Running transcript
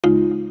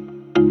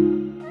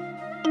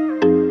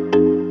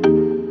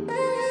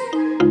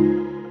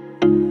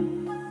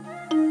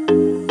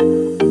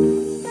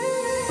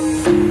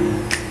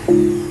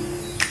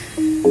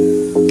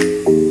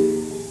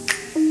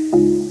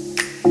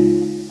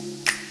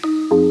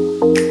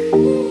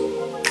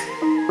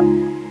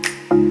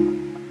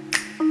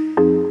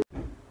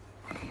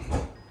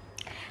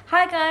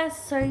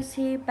Sophs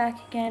here,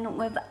 back again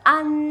with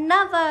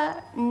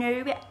another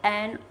new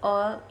end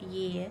of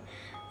year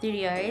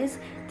videos.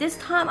 This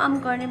time I'm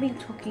going to be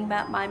talking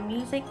about my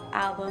music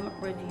album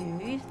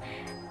reviews,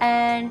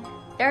 and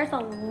there's a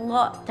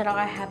lot that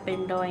I have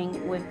been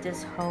doing with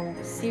this whole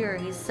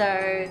series.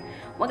 So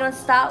we're going to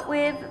start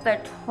with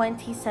the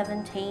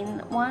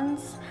 2017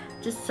 ones,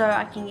 just so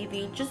I can give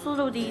you just a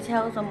little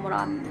details on what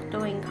I'm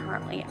doing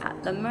currently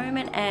at the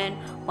moment and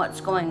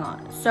what's going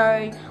on.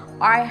 So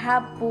I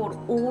have bought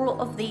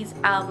all of these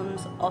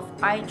albums off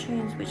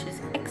iTunes, which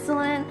is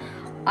excellent.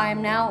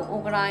 I'm now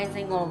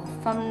organizing all the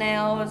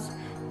thumbnails,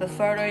 the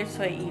photos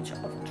for each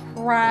of the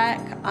track,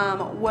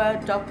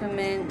 Word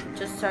document,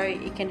 just so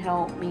it can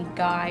help me,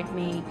 guide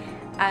me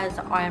as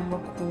I'm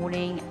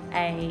recording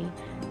a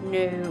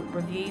new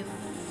review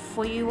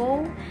for you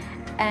all.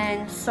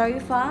 And so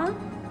far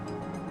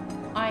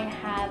I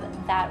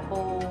have that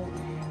all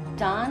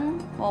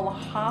done. Well,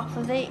 half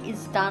of it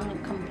is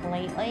done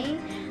completely.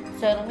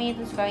 So let me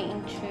just go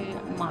into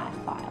my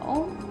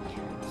file.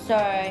 So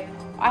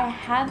I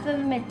have the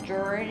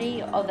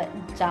majority of it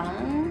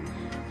done.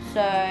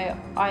 So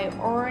I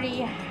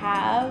already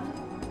have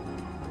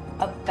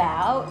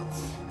about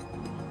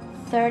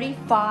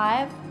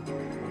 35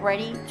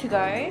 ready to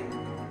go.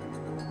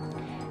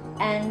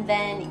 And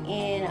then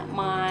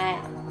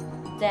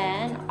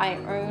I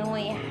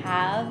only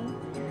have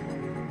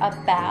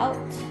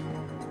about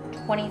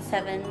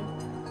 27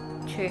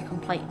 to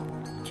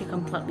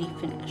completely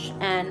finish,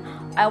 and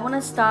I want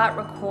to start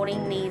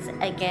recording these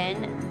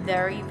again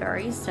very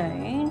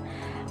soon,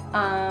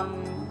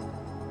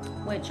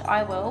 which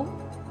I will,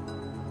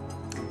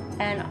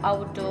 and I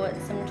will do it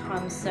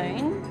sometime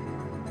soon.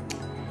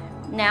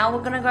 Now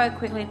we're gonna go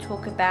quickly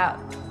talk about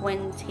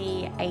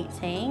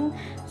 2018.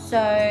 So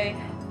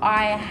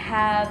I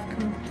have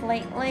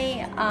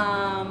completely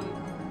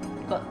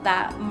got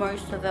that,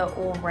 most of it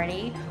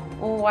already.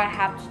 All I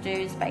have to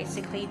do is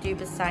basically do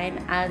the same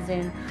as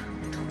in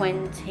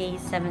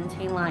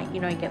 2017, like,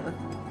 get the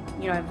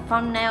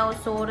thumbnail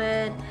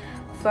sorted,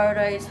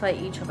 photos for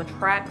each of the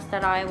tracks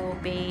that I will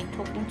be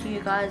talking to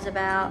you guys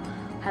about,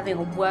 having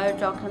a Word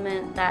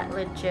document that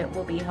legit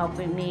will be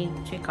helping me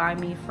to guide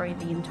me through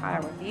the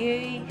entire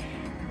review.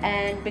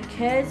 And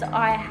because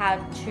I had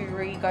to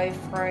re-go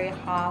through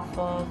half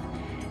of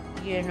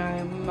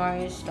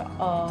most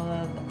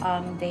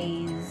of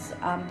these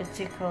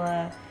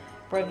particular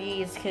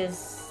reviews, because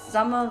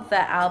some of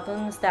the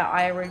albums that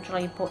I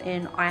originally put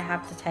in I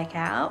have to take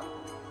out,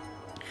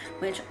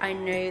 which I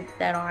knew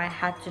that I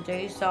had to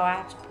do, so I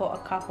had to put a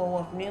couple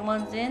of new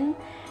ones in,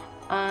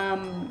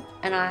 and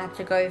I had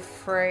to go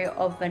through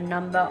of the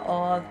number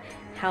of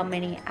how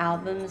many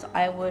albums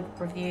I would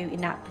review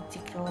in that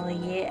particular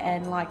year,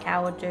 and like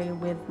how I would do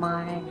with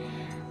my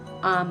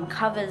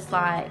covers,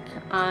 like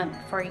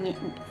for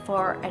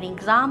an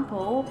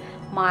example,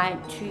 my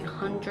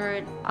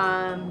 200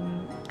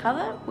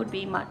 cover would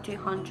be my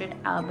 200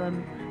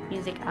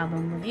 music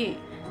album review.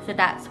 So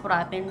that's what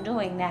I've been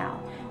doing now.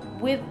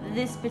 With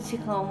this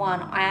particular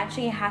one, I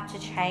actually had to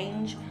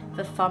change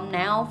the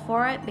thumbnail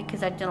for it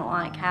because I didn't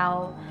like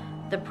how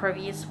the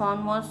previous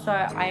one was. So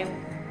I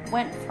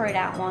went through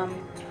that one,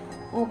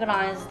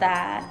 organized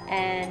that,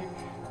 and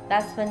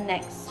that's the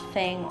next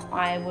thing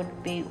I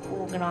would be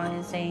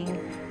organizing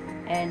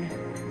and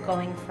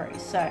going through.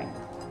 So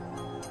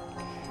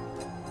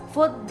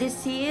for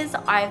this year's,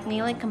 I've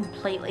nearly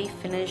completely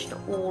finished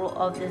all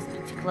of this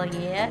particular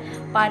year.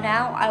 By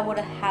now I would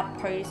have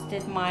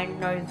posted my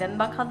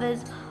November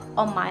covers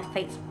on my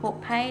Facebook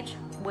page,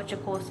 which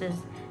of course is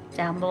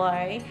down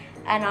below,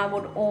 and I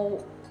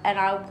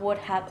would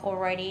have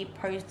already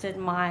posted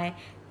my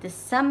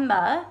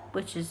December,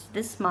 which is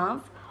this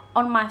month,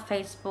 on my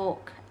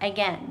Facebook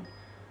again.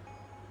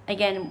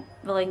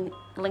 The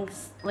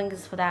links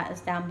for that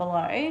is down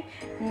below.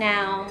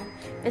 Now,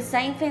 the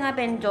same thing I've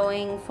been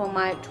doing for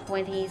my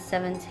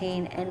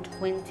 2017 and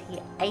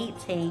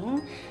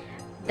 2018,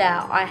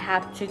 that I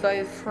have to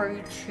go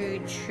through to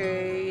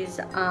choose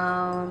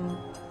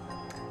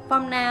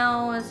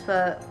thumbnails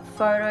for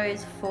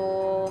photos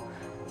for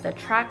the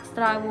tracks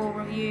that I will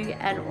review,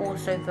 and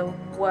also the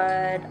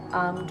Word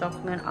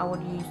document I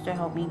would use to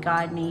help me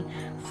guide me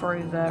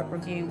through the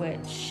review,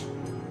 which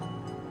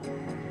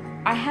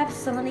I have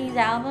some of these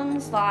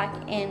albums, like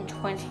in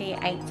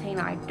 2018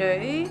 I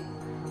do,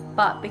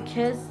 but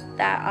because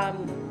that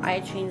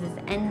iTunes is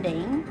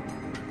ending,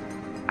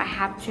 I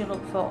have to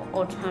look for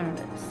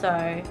alternatives.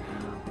 So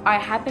I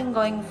have been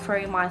going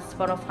through my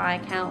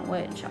Spotify account,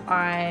 which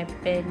I've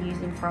been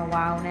using for a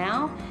while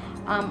now.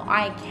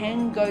 I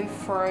can go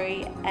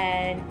through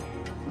and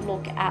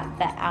look at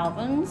the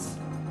albums,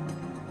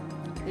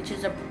 which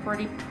is a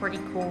pretty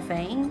cool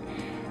thing.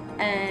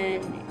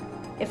 And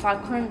if I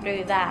couldn't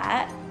do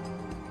that,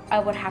 I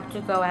would have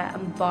to go out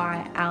and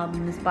buy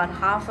albums. But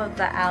half of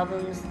the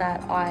albums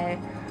that I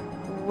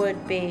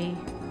would be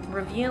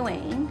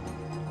reviewing,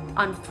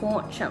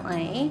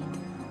 unfortunately,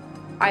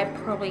 I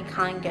probably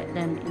can't get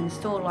them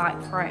installed. Like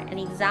for an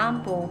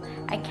example,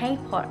 a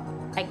K-pop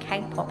a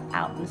K-pop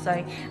album.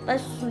 So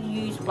let's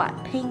use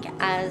Blackpink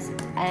as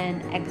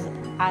an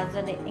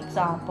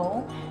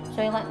example.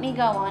 So let me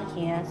go on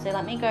here. So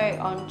let me go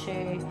on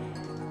to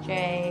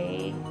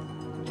JB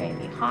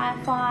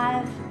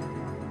Hi-Fi,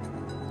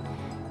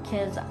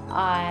 because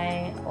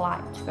I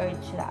like to go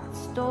to that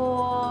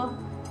store.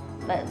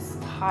 Let's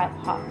type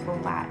up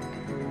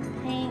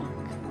Blackpink,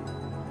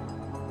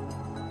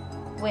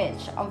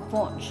 which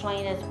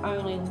unfortunately there's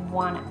only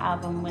one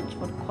album which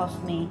would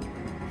cost me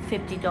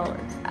 $50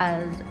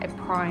 as a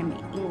prime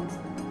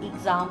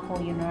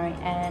example, you know.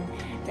 And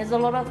there's a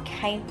lot of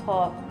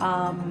K-pop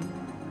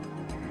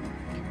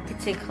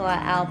particular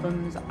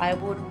albums I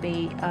would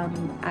be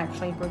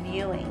actually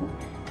reviewing,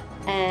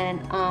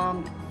 and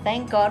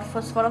thank God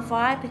for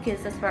Spotify,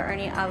 because that's the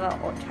only other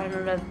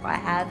alternative I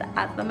have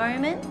at the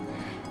moment.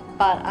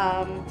 But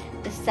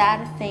the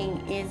sad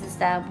thing is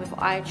that with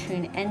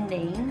iTunes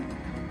ending,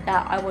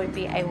 that I won't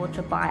be able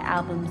to buy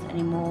albums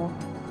anymore.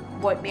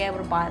 Won't be able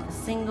to buy the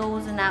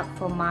singles and that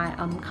for my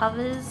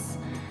covers,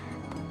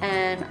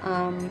 and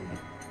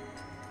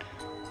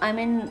I'm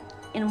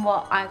in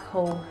what I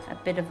call a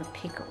bit of a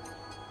pickle,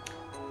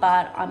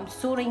 but I'm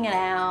sorting it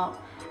out.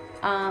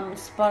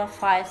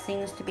 Spotify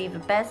seems to be the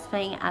best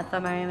thing at the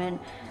moment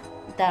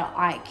that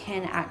I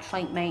can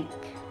actually make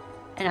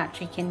and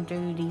actually can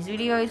do these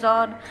videos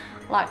on.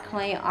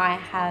 Luckily, I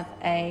have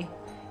a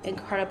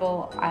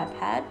incredible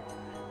iPad,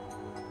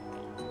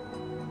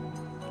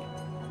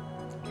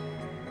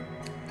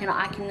 and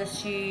I can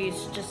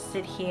just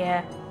sit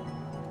here,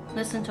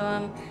 listen to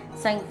them.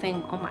 Same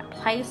thing on my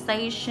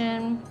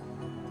PlayStation,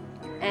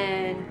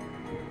 and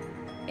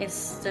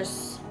it's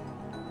just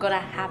gonna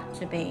have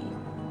to be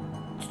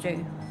to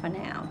do for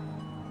now.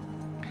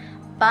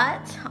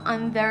 But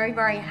I'm very,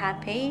 very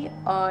happy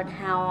on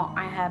how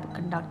I have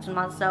conducted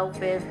myself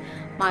with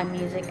my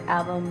music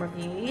album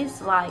reviews.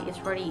 Like, it's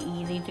really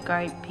easy to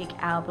go pick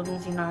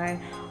albums, you know.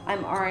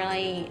 I'm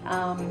already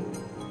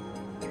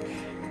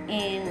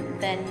in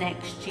the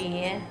next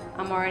year.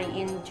 I'm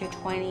already into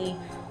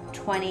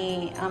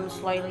 2020. I'm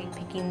slowly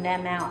picking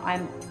them out.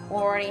 I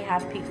already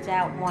have picked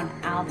out one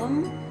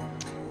album,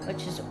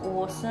 which is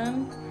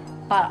awesome.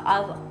 But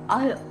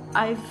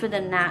other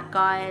than that,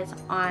 guys,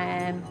 I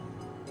am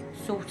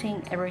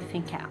sorting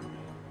everything out.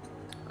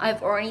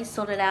 I've already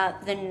sorted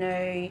out the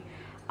new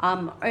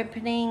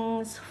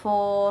openings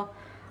for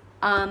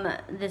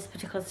this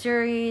particular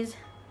series.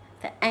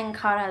 The end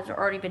card has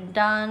already been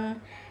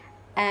done,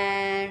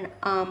 and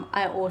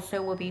I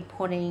also will be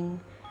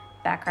putting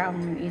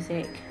background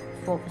music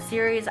for the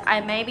series. I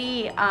may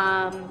be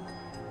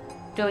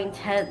doing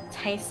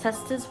taste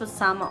testers for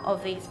some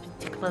of these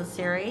particular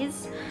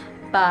series,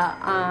 but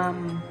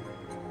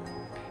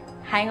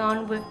hang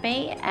on with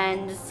me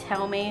and just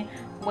tell me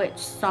which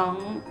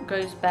song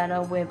goes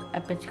better with a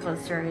particular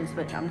series,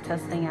 which I'm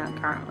testing out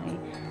currently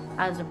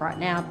as of right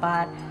now.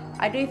 But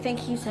I do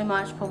thank you so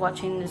much for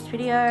watching this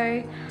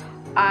video.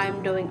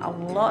 I'm doing a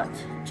lot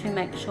to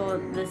make sure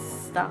this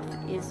stuff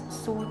is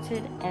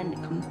sorted and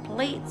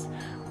complete,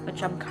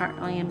 which I'm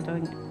currently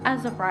doing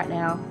as of right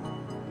now.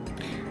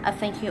 I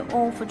thank you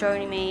all for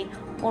joining me.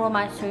 All of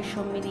my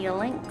social media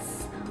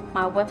links,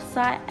 my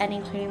website, and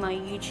including my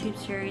YouTube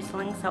series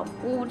links are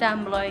all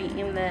down below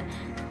in the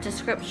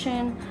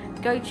description.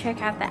 Go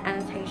check out the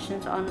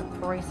annotations on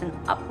the recent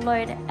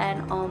upload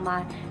and on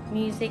my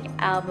music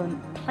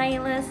album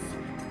playlist.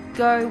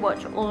 Go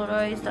watch all of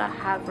those that I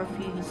have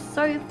reviewed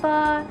so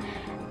far,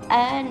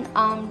 and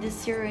this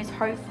series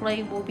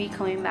hopefully will be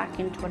coming back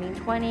in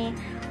 2020.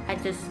 I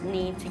just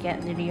need to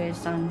get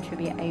videos done to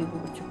be able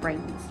to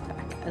bring this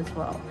back as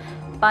well.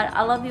 But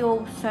I love you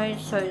all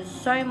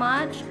so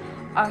much.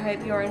 I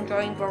hope you're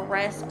enjoying the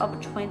rest of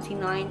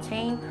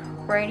 2019,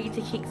 ready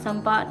to kick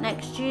some butt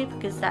next year,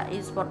 because that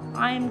is what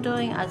I'm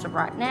doing as of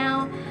right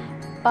now.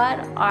 But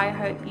I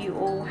hope you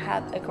all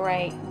have a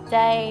great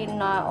day,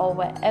 night, or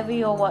wherever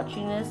you're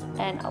watching this,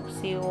 and I'll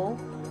see you all